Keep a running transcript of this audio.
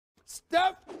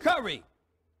Steph Curry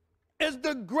is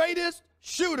the greatest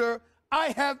shooter I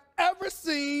have ever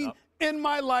seen in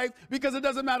my life, because it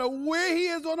doesn't matter where he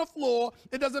is on the floor.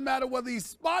 It doesn't matter whether he's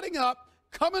spotting up,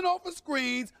 coming off of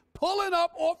screens, pulling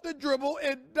up off the dribble.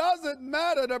 It doesn't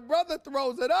matter. The brother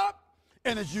throws it up,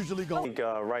 and it's usually going. I think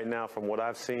right now, from what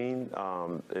I've seen,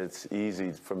 it's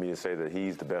easy for me to say that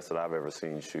he's the best that I've ever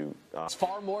seen shoot. It's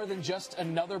far more than just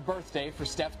another birthday for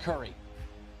Steph Curry.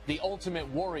 The ultimate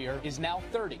warrior is now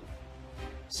 30.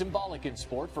 Symbolic in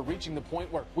sport for reaching the point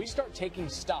where we start taking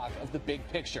stock of the big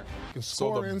picture.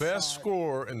 So the best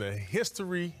scorer in the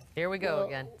history. Here we go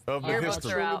again. Of the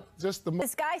history. Out. This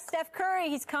guy, Steph Curry,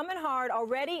 he's coming hard,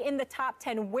 already in the top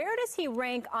 10. Where does he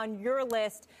rank on your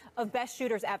list of best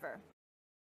shooters ever?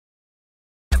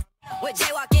 With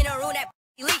Jay walk in the room, that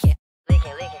leaking.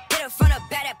 Hit her front of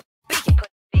back, that beaking.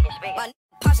 My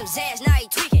pop some Zans, now he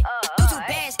tweaking. Do 2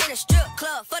 bands in a strip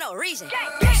club for no reason.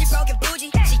 She broken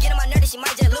bougie, she get on my nerve, she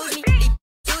might just lose me.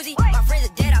 Susie, my friends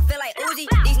are dead, I feel like Uzi.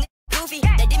 These niggas goofy,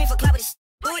 they did me for club with this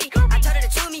booty. I told her to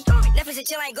chew me, Netflix and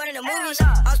chill, I ain't going to the movies.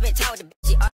 I'll spend time with the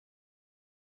bitch.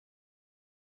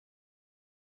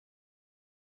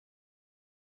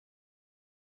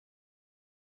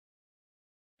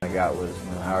 I got was,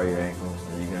 how are your ankles?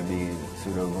 Are you going to be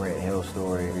pseudo Grant Hill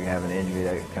story? If you have an injury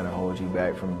that kind of holds you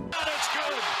back from...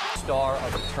 Star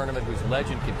of a tournament whose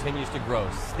legend continues to grow,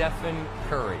 Stephen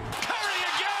Curry. Curry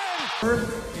again!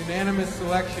 First unanimous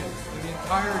selection in the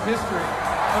entire history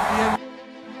of the NBA.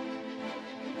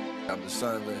 I'm the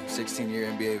son of a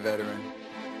 16-year NBA veteran.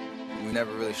 We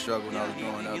never really struggled when I was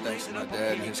growing up, thanks to my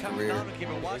dad and his career.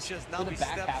 For the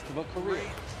back half of a career,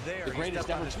 the greatest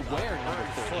ever to wear number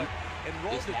 30 and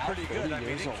rolled it pretty good. I mean,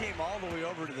 it old. came all the way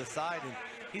over to the side, and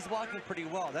he's walking pretty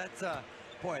well. That's,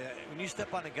 boy, when you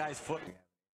step on a guy's foot.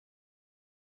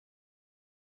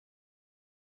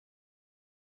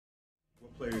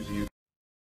 What players do you...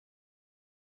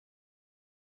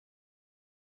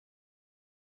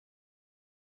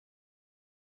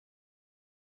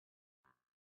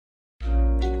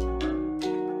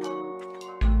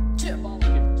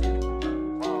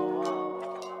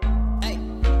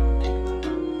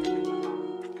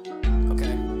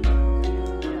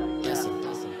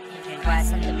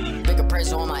 Big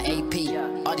appraisal on my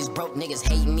AP. All these broke niggas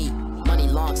hate me. Money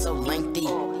long, so lengthy.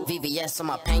 VVS on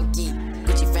my panky.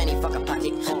 Gucci fanny, fuck a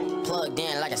pocket. Plugged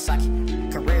in like a socket.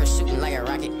 Career shooting like a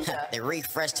rocket. They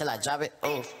refresh till I drop it.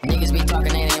 Oh, niggas be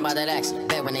talking, they ain't about that action.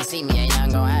 Bet when they see me, ain't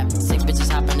nothing gonna happen. 6 bitches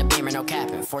hop in the Beamer, no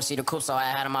capping. 4-seater coupe, so I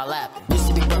had on my lap. Used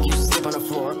to be broke, used to sleep on the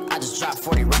floor. I just dropped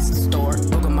 40 racks in the store.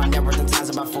 Look at my net worth in times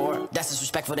about 4. That's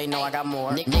disrespectful, they know I got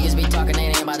more. Niggas be talking, they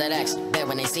ain't about that action. Bet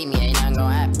when they see me, ain't nothing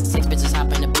gonna happen. 6 bitches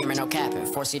hop in the Beamer, no capping.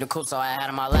 4-seater coupe, so I had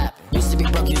on my lap. Used to be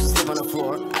broke, used to sleep on the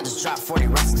floor. I just dropped 40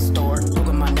 racks in the store. Look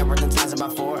at my net worth in times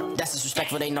about 4. That's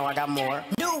disrespectful, they know I got more.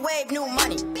 New wave, new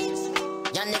money.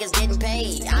 Young niggas getting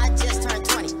paid. I just turned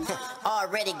 20.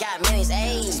 Already got millions,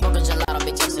 ayy. Smoking gelato,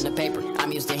 big checks in the paper.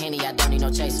 I'm used to Henny, I don't need no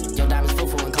chaser. Yo, diamonds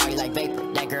foo-foo and call you like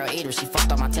vapor. That girl eater, she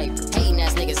fucked on my tape. Hating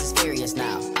ass niggas is furious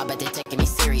now. I bet they taking me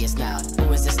serious now.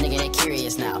 Who is this nigga? They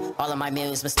curious now. All of my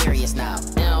millions mysterious now.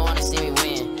 They don't wanna see me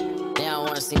win. They don't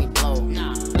wanna see me blow.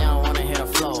 They don't wanna hear the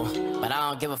flow. But I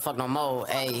don't give a fuck no more,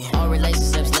 ayy. All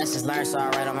relationships, lessons learned, so I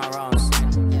write on my wrongs.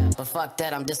 But fuck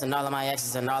that, I'm dissing all of my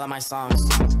exes and all of my songs.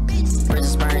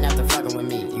 Bridges burn after fucking with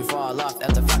me. You fall off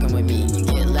after fucking with me. You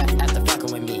get left after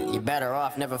fucking with me. You're better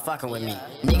off never fucking with me.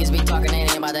 Niggas be talking, they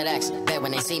ain't about that action. Bet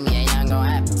when they see me, ain't nothing gonna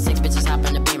happen. 6 bitches hop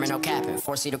in the Beamer, no capping.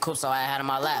 4-seater coupe, so I had on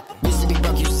my lap. Used to be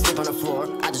broke, used to sleep on the floor.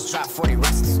 I just dropped 40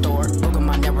 racks in the store. Look at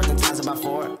my net worth in times about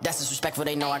 4. That's disrespectful,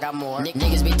 they know I got more.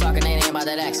 Niggas be talking, they ain't about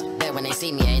that action. Bet when they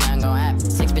see me, ain't nothing gonna happen.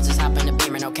 6 bitches hop in the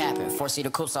Beamer, no capping. 4-seater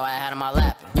coupe, so I had on my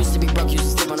lap. Used to be broke, used to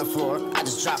sleep on the floor. I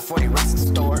just dropped 40 racks in the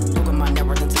store. Look at my net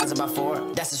worth in times about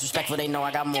 4. That's disrespectful, they know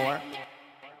I got more.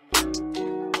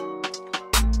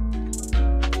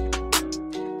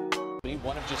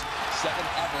 One of just 7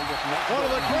 ever with one of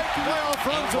the great playoff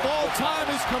runs of all time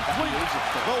is complete.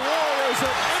 The Warriors of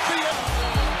NBA.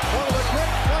 One of the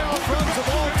great playoff runs of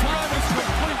all time is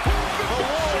complete. The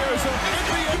Warriors of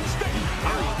NBA.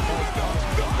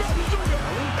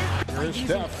 Here's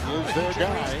Steph is their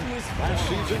guy. Last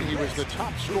season he was the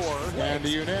top scorer and the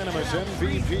unanimous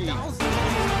MVP.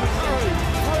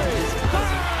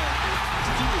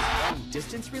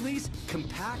 Distance release,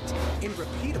 compact, and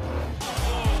repeatable.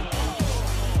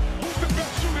 Who's the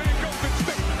best shooter in Golden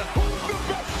State? Who's the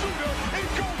best shooter in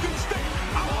Golden State?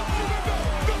 I want you to know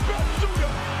the best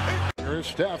shooter. Here's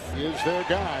Steph is their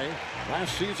guy.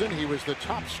 Last season he was the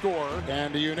top scorer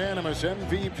and the unanimous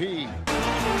MVP.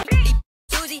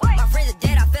 Susie, my friends are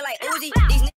dead, I feel like Uzi.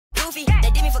 These niggas goofy,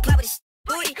 they did me for club with this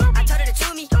booty. I told her to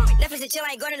chew me. chill,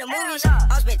 I ain't going to the movies.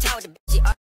 I spent time with the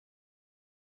bitch.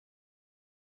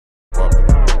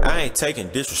 I ain't taking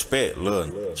disrespect,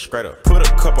 look. Straight up. Put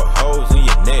a couple holes in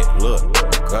your neck, look.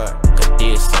 God, cause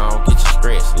this song get you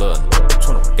stressed, look.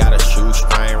 Got a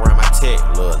shoestring around my tech,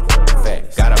 look.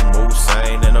 Fact, got a move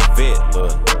sign and a vet,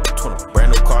 look.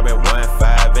 Brand new carbon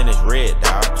 1.5 and it's red,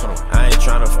 dog. I ain't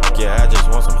tryna fuck ya, I just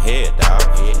want some head,